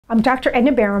I'm Dr.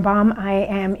 Edna Barenbaum. I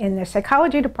am in the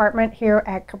psychology department here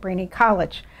at Cabrini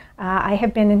College. I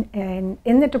have been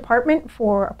in the department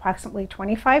for approximately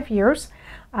 25 years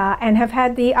and have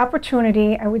had the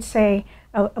opportunity, I would say,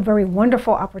 a very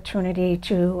wonderful opportunity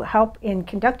to help in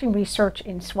conducting research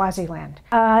in Swaziland.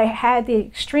 I had the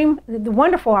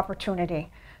wonderful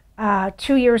opportunity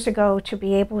 2 years ago to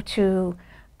be able to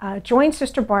join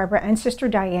Sister Barbara and Sister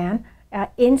Diane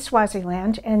in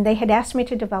Swaziland, and they had asked me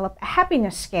to develop a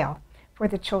happiness scale for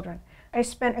the children. I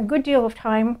spent a good deal of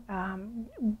time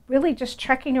really just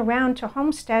trekking around to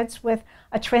homesteads with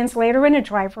a translator and a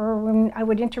driver when I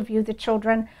would interview the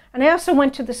children. And I also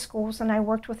went to the schools and I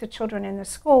worked with the children in the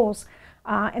schools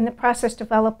in the process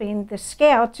developing the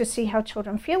scale to see how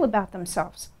children feel about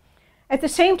themselves. At the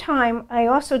same time, I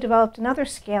also developed another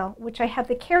scale, which I have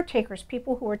the caretakers,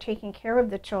 people who are taking care of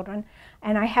the children,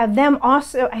 and I had them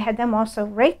also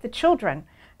rate the children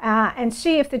and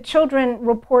see if the children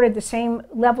reported the same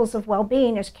levels of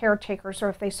well-being as caretakers or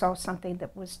if they saw something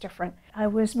that was different. I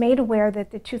was made aware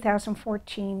that the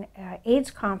 2014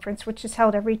 AIDS conference, which is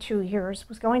held every 2 years,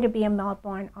 was going to be in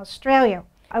Melbourne, Australia.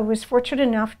 I was fortunate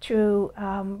enough to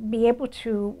be able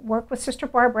to work with Sister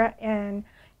Barbara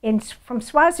from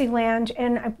Swaziland,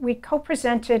 and we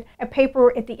co-presented a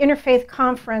paper at the Interfaith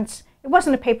Conference. It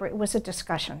wasn't a paper, it was a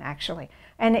discussion actually.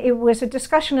 And it was a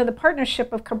discussion of the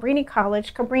partnership of Cabrini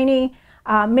College, Cabrini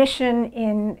Mission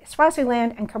in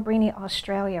Swaziland, and Cabrini,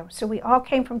 Australia. So we all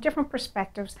came from different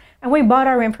perspectives and we brought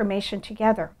our information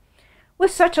together. With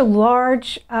such a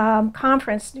large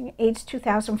conference, AIDS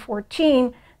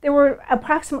 2014, there were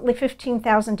approximately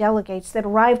 15,000 delegates that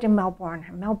arrived in Melbourne.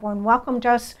 Melbourne welcomed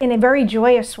us in a very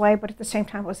joyous way, but at the same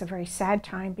time it was a very sad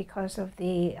time because of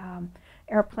the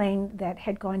airplane that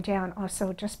had gone down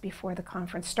also just before the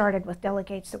conference started with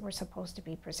delegates that were supposed to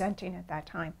be presenting at that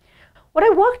time. What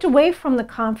I walked away from the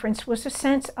conference was a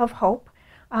sense of hope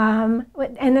and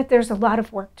that there's a lot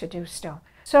of work to do still.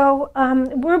 So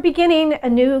we're beginning a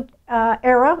new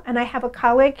era, and I have a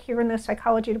colleague here in the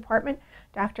psychology department,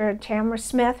 Dr. Tamara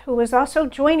Smith, who is also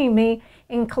joining me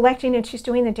in collecting, and she's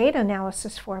doing the data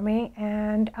analysis for me.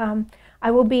 And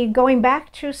I will be going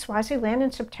back to Swaziland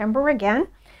in September again,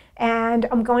 and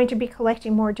I'm going to be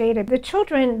collecting more data. The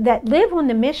children that live on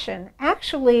the mission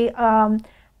actually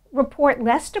report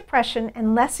less depression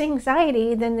and less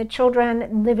anxiety than the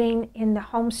children living in the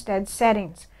homestead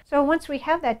settings. So once we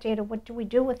have that data, what do we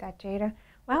do with that data?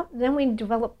 Well, then we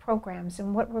develop programs,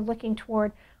 and what we're looking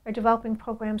toward are developing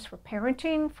programs for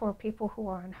parenting, for people who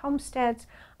are on homesteads,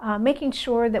 making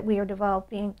sure that we are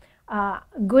developing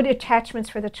good attachments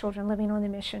for the children living on the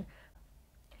mission.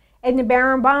 Edna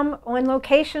Barenbaum on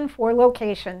location for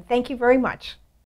location. Thank you very much.